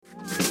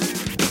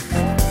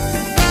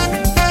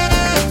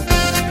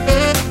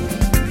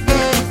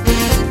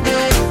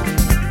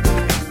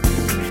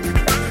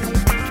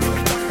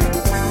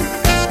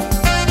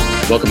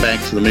Welcome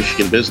back to the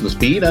Michigan Business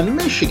Beat on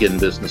Michigan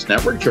Business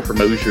Network. Jeffrey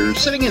Mosier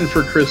sitting in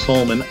for Chris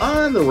Holman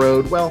on the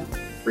road. Well,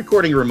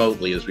 recording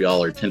remotely as we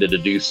all are tended to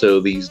do so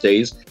these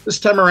days.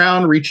 This time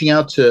around, reaching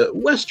out to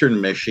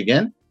Western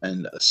Michigan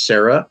and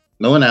Sarah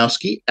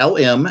Milanowski,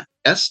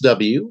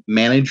 LMSW,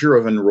 Manager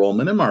of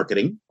Enrollment and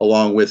Marketing,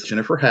 along with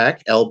Jennifer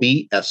Hack,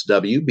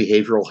 LBSW,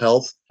 Behavioral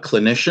Health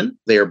Clinician.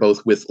 They are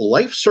both with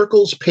Life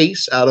Circles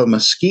PACE out of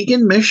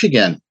Muskegon,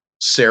 Michigan.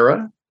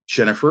 Sarah,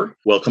 Jennifer,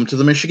 welcome to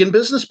the Michigan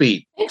Business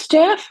Beat. Thanks,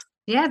 Jeff.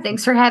 Yeah,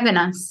 thanks for having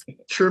us.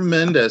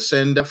 Tremendous.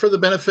 And for the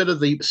benefit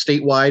of the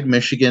statewide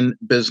Michigan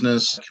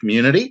business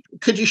community,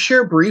 could you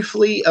share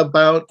briefly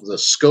about the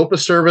scope of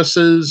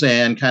services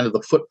and kind of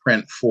the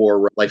footprint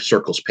for Life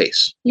Circles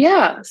PACE?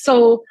 Yeah,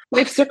 so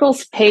Life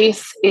Circles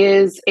PACE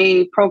is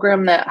a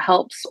program that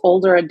helps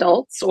older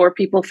adults or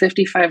people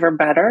 55 or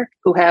better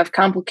who have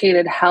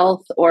complicated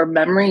health or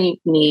memory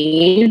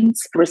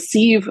needs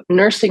receive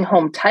nursing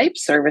home type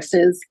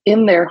services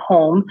in their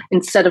home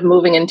instead of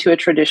moving into a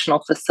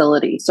traditional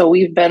facility. So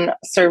we've been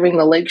serving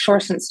the Lakeshore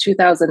since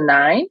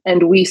 2009,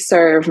 and we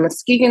serve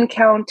Muskegon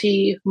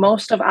County,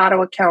 most of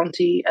Ottawa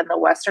County, and the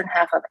western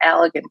half of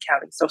Allegan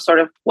County. So sort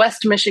of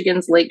West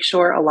Michigan's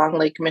Lakeshore along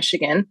Lake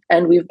Michigan.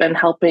 And we've been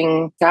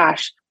helping,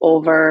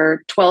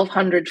 over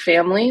 1,200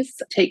 families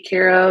take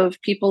care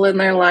of people in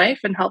their life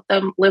and help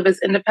them live as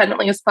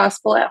independently as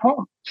possible at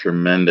home.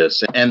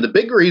 Tremendous. And the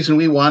big reason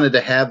we wanted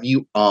to have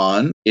you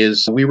on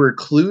is we were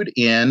clued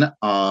in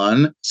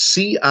on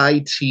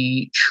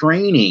CIT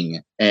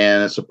training.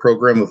 And it's a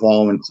program of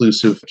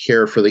all-inclusive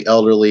care for the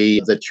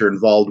elderly that you're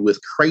involved with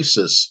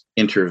crisis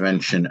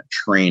intervention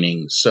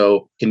training.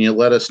 So can you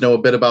let us know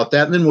a bit about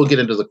that? And then we'll get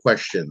into the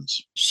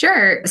questions.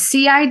 Sure.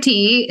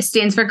 CIT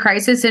stands for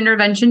Crisis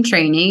Intervention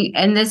Training.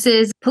 And this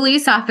is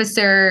police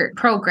officer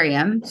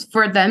programs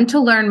for them to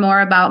learn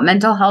more about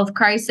mental health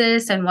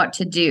crisis and what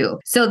to do.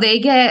 So they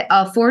get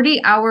a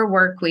 40-hour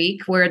work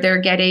week where they're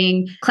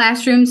getting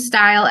classroom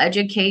style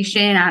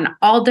education on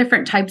all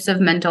different types of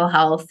mental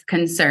health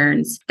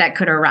concerns that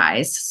could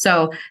arise.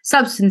 So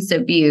substance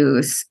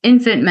abuse,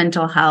 infant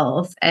mental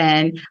health,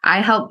 and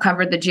I help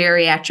cover the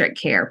geriatric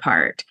care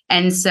part.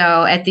 And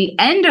so at the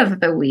end of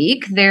the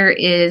week, there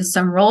is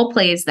some role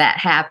plays that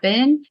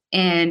happen,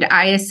 and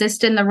I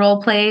assist in the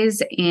role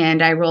plays,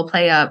 and I role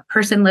play a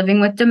person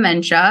living with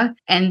dementia,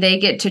 and they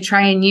get to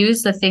try and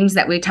use the things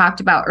that we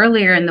talked about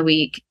earlier in the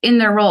week in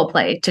their role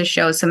play to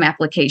show some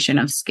application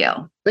of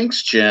skill.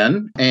 Thanks,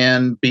 Jen.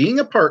 And being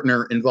a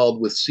partner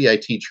involved with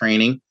CIT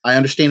training, I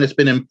understand it's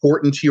been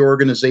important to your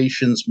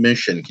organization's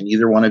mission. Can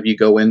either one of you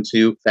go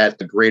into that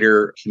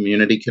greater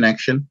community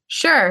connection?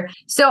 Sure.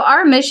 So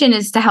our mission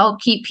is to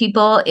help keep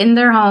people in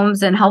their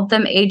homes and help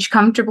them age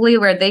comfortably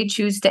where they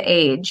choose to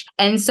age.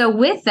 And so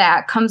with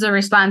that comes a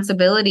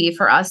responsibility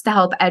for us to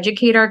help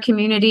educate our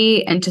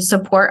community and to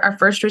support our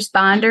first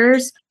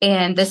responders.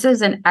 And this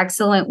is an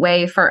excellent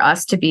way for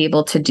us to be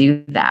able to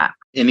do that.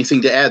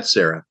 Anything to add,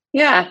 Sarah?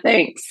 Yeah,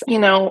 thanks.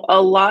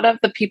 A lot of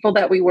the people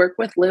that we work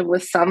with live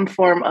with some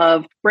form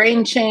of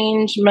brain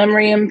change,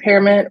 memory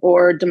impairment,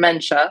 or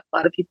dementia. A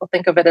lot of people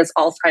think of it as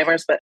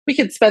Alzheimer's, but we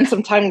could spend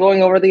some time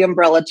going over the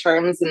umbrella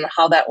terms and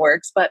how that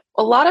works. But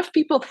a lot of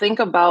people think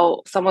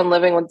about someone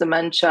living with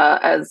dementia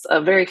as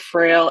a very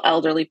frail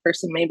elderly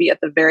person, maybe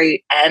at the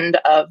very end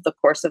of the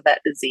course of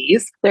that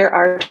disease. There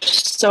are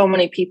so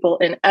many people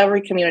in every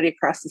community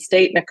across the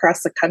state and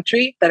across the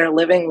country that are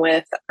living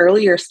with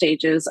earlier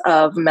stages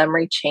of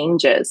memory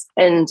changes.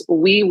 And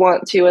we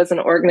want to, as an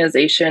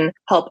organization,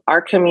 help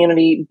our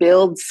community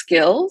build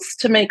skills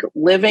to make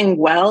living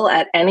well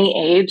at any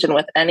age and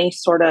with any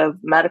sort of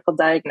medical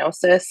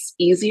diagnosis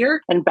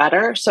easier and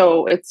better.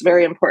 So it's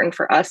very important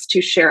for us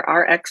to share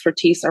our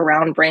expertise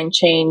around brain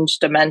change,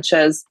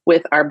 dementias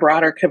with our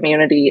broader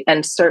community,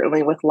 and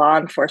certainly with law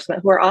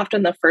enforcement, who are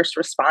often the first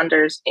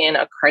responders in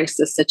a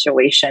crisis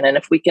situation. And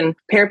if we can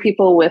pair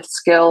people with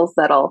skills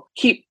that'll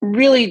keep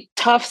really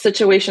tough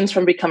situations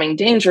from becoming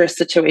dangerous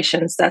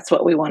situations, that's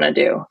what we want to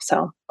do.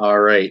 So, all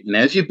right. And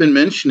as you've been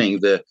mentioning,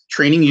 the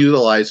training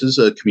utilizes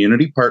a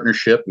community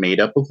partnership made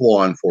up of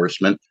law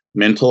enforcement,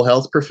 mental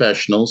health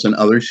professionals, and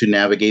others who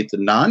navigate the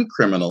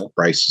non-criminal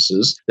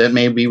crises that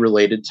may be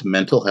related to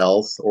mental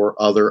health or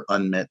other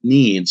unmet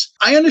needs.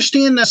 I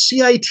understand that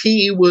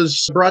CIT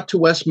was brought to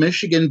West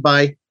Michigan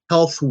by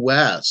Health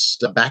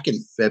West back in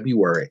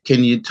February.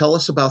 Can you tell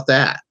us about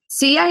that?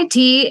 CIT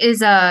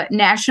is a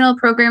national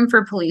program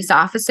for police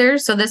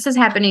officers. So this is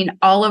happening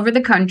all over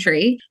the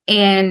country.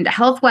 And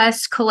Health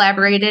West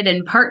collaborated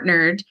and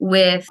partnered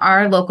with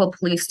our local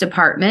police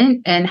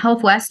department. And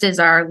Health West is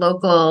our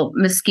local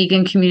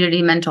Muskegon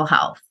community mental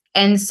health.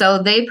 And so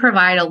they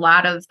provide a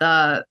lot of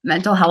the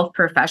mental health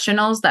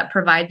professionals that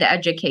provide the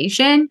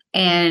education,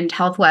 and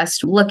Health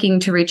West looking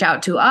to reach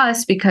out to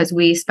us because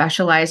we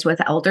specialize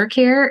with elder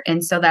care.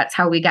 And so that's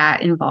how we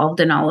got involved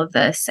in all of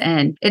this.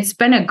 And it's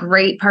been a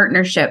great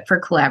partnership for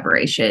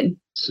collaboration.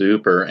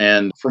 Super.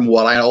 And from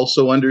what I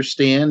also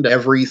understand,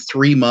 every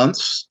 3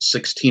 months,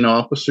 16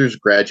 officers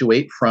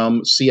graduate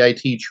from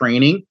CIT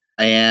training.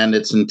 and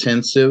it's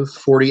intensive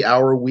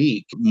 40-hour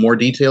week. More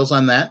details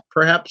on that,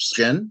 perhaps,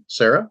 Jen,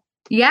 Sarah?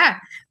 Yeah,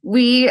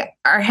 we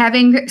are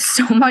having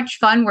so much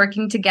fun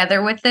working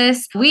together with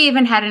this. We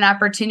even had an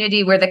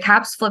opportunity where the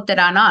cops flipped it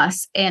on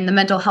us and the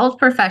mental health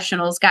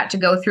professionals got to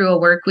go through a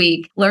work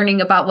week learning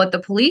about what the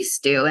police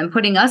do and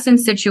putting us in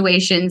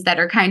situations that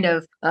are kind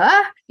of,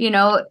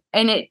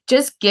 and it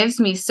just gives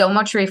me so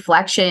much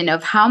reflection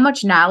of how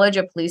much knowledge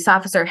a police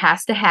officer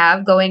has to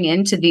have going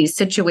into these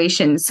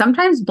situations,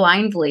 sometimes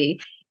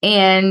blindly.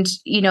 And,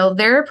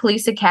 their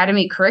police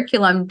academy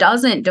curriculum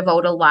doesn't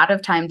devote a lot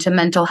of time to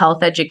mental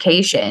health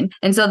education.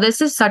 And so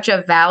this is such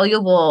a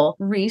valuable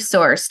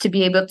resource to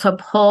be able to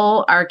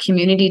pull our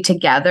community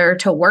together,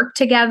 to work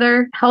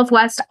together. Health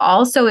West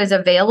also is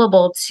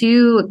available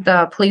to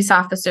the police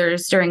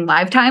officers during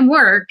lifetime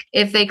work.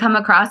 If they come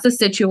across a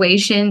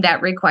situation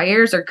that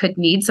requires or could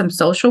need some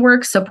social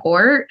work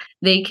support,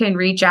 they can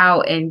reach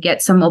out and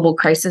get some mobile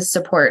crisis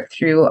support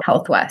through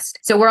Health West.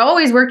 So we're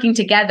always working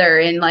together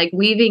and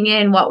weaving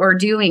in what we're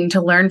doing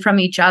to learn from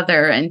each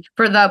other, and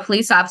for the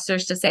police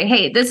officers to say,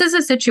 hey, this is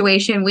a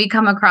situation we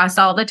come across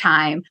all the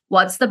time.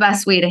 What's the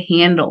best way to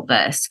handle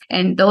this?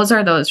 And those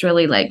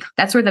really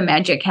that's where the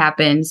magic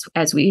happens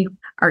as we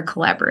are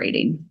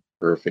collaborating.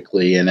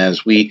 Perfectly. And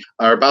as we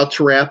are about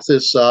to wrap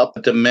this up,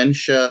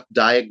 dementia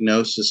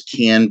diagnosis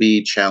can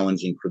be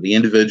challenging for the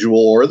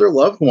individual or their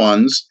loved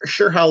ones.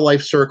 Sure, how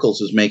Life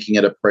Circles is making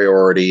it a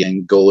priority,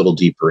 and go a little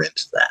deeper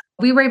into that.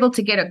 We were able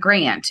to get a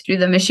grant through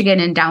the Michigan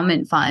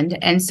Endowment Fund.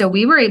 And so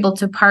we were able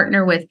to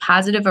partner with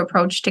Positive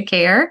Approach to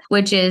Care,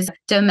 which is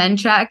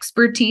dementia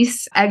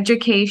expertise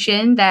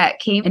education that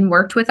came and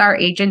worked with our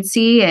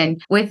agency.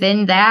 And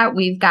within that,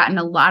 we've gotten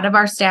a lot of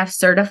our staff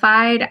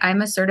certified.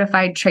 I'm a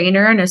certified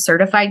trainer and a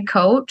certified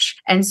coach.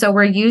 And so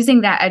we're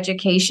using that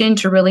education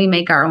to really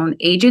make our own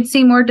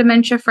agency more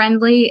dementia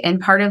friendly. And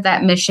part of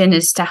that mission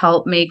is to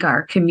help make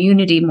our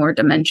community more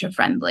dementia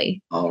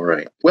friendly. All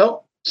right.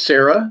 Well,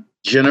 Sarah,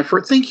 Jennifer,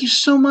 thank you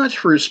so much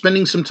for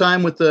spending some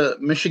time with the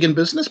Michigan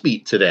Business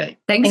Beat today.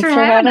 Thanks for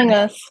having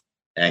us.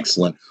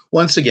 Excellent.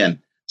 Once again,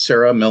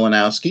 Sarah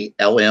Milanowski,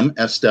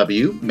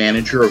 LMSW,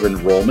 Manager of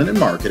Enrollment and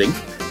Marketing.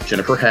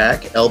 Jennifer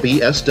Hack,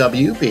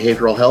 LBSW,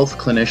 Behavioral Health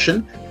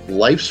Clinician.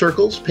 Life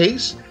Circles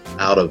PACE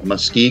out of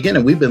Muskegon.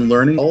 And we've been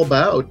learning all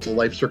about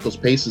Life Circles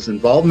PACE's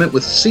involvement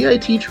with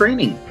CIT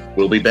training.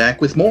 We'll be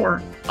back with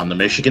more on the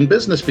Michigan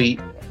Business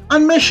Beat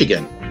on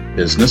Michigan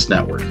Business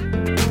Network.